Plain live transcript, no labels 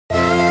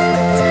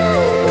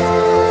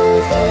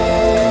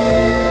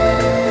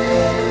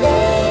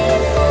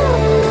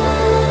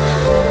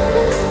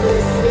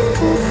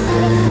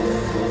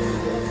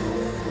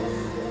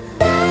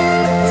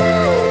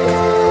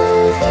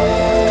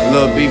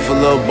Little beef for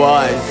little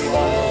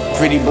boys,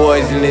 pretty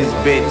boys in this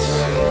bitch.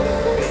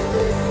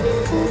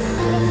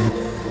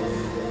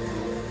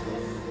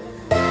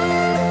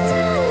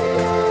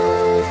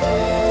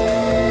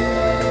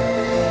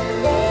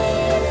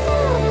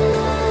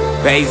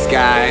 Bass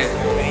guy.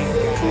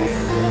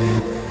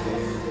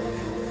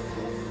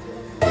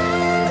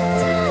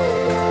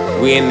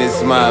 We in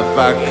this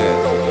motherfucker.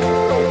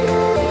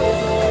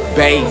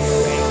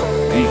 Bass,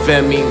 you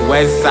feel me?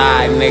 West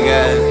side,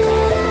 nigga.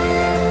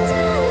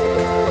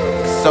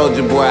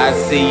 Soldier boy, I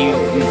see you,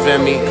 you feel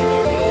me?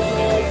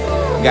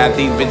 Got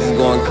these bitches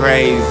going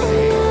crazy.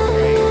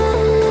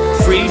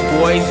 Pretty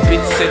boys,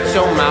 bitch, shut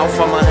your mouth,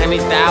 I'm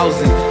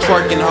 100,000.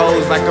 Twerking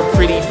hoes like a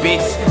pretty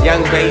bitch.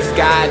 Young bass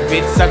guy,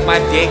 bitch, suck my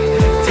dick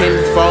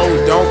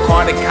tenfold. Don't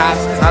call the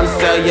cops, I'm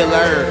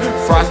cellular.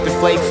 Frosted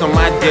flakes on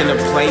my dinner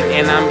plate,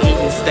 and I'm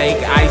eating steak,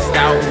 iced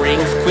out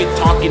rings. Quit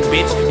talking,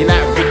 bitch, you're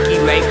not Ricky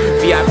Lake.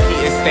 VIP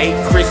estate,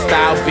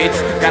 crystal, bitch.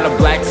 Got a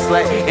black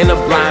slut and a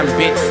blind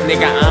bitch.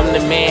 Nigga, I'm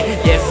the man,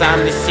 yes, I'm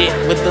the shit.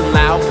 With the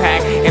loud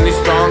pack and the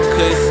strong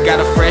cuss. Got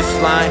a fresh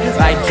line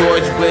like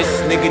George Bush.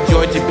 Nigga,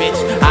 Georgia bitch,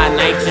 I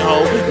night your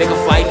hoe. Nigga,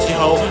 fight your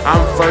hoe,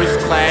 I'm first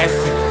class.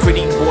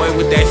 Pretty boy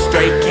with that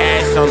straight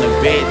cash on the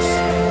bitch.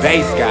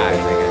 Bass guy,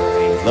 nigga.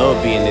 Lil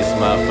B in this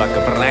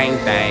motherfucker, blang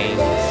things.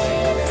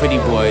 Pretty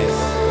boys,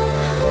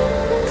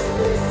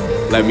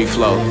 let me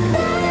flow.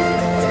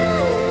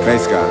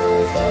 Bass guy.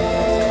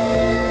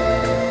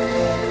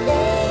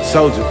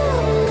 Soldier.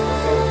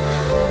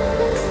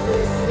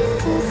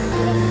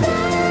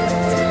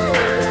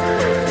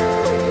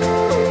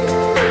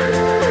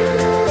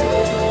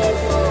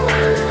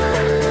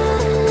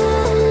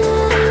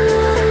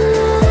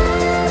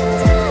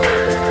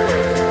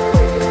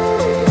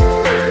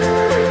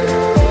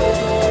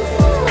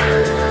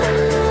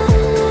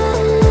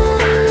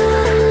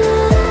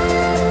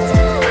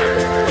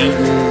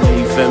 Eating,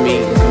 you feel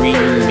me?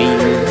 Greeting,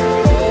 meeting,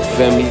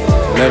 feel me?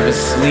 Never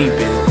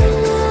sleeping.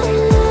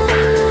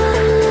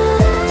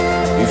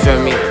 You feel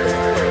me?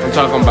 I'm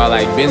talking about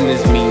like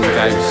business meeting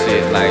type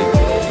shit. Like,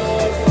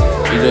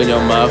 you doing your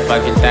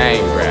motherfucking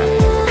thing, bruh.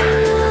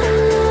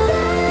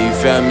 You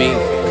feel me?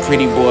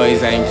 Pretty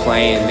boys ain't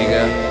playing,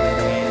 nigga.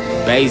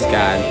 Bass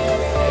guy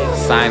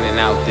signing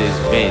out this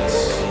bitch.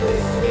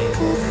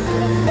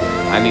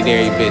 I need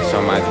every bitch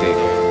on my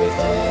dick.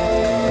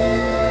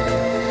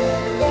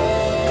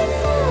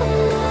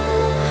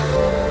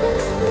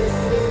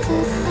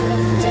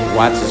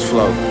 Watch us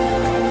flow.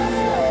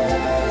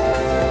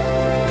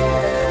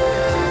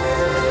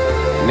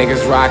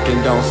 Niggas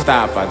rockin', don't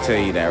stop, I tell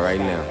you that right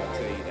now.